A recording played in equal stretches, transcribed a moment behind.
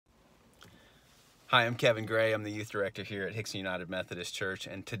Hi, I'm Kevin Gray. I'm the youth director here at Hickson United Methodist Church,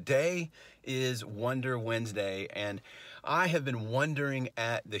 and today is Wonder Wednesday, and I have been wondering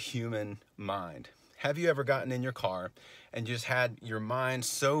at the human mind. Have you ever gotten in your car and just had your mind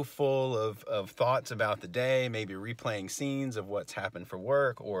so full of thoughts about the day, maybe replaying scenes of what's happened for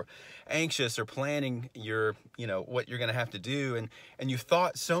work, or anxious or planning what you're gonna have to do, and you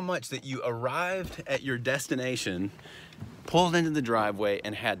thought so much that you arrived at your destination, pulled into the driveway,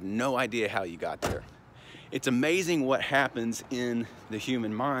 and had no idea how you got there. It's amazing what happens in the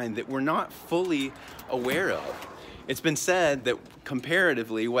human mind that we're not fully aware of. It's been said that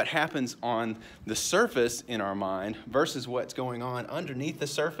comparatively, what happens on the surface in our mind versus what's going on underneath the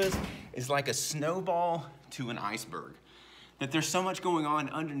surface is like a snowball to an iceberg. That there's so much going on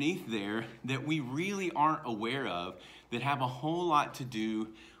underneath there that we really aren't aware of that have a whole lot to do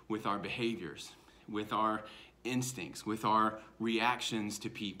with our behaviors, with our instincts, with our reactions to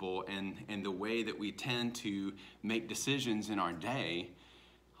people, and the way that we tend to make decisions in our day.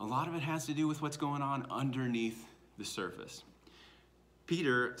 A lot of it has to do with what's going on underneath the surface.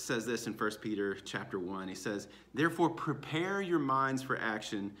 Peter says this in 1 Peter chapter 1. He says, "Therefore prepare your minds for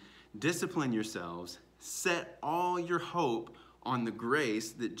action, discipline yourselves, set all your hope on the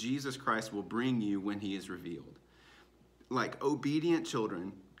grace that Jesus Christ will bring you when he is revealed. Like obedient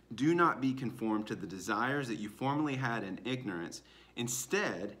children, do not be conformed to the desires that you formerly had in ignorance.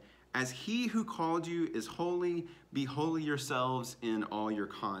 Instead, as he who called you is holy, be holy yourselves in all your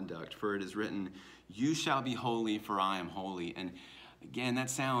conduct. For it is written, you shall be holy, for I am holy." And again, that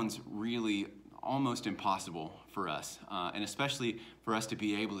sounds really almost impossible for us, and especially for us to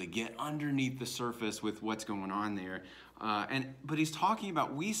be able to get underneath the surface with what's going on there. But he's talking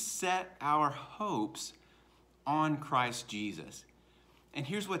about we set our hopes on Christ Jesus. And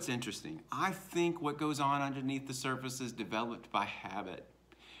here's what's interesting. I think what goes on underneath the surface is developed by habit.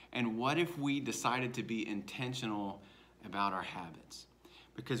 And what if we decided to be intentional about our habits?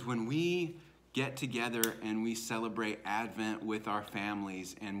 Because when we get together and we celebrate Advent with our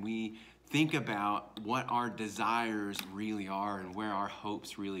families and we think about what our desires really are and where our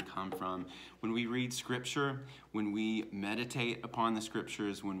hopes really come from, when we read Scripture, when we meditate upon the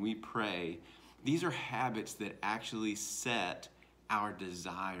Scriptures, when we pray, these are habits that actually set our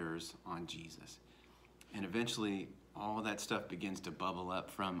desires on Jesus. And eventually, all that stuff begins to bubble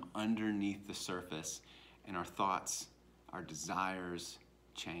up from underneath the surface, and our thoughts, our desires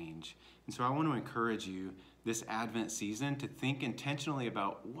change. And so I want to encourage you this Advent season to think intentionally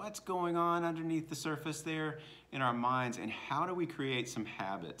about what's going on underneath the surface there in our minds, and how do we create some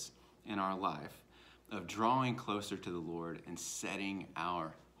habits in our life of drawing closer to the Lord and setting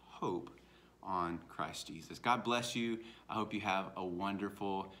our hope on Christ Jesus. God bless you. I hope you have a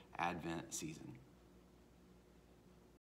wonderful Advent season.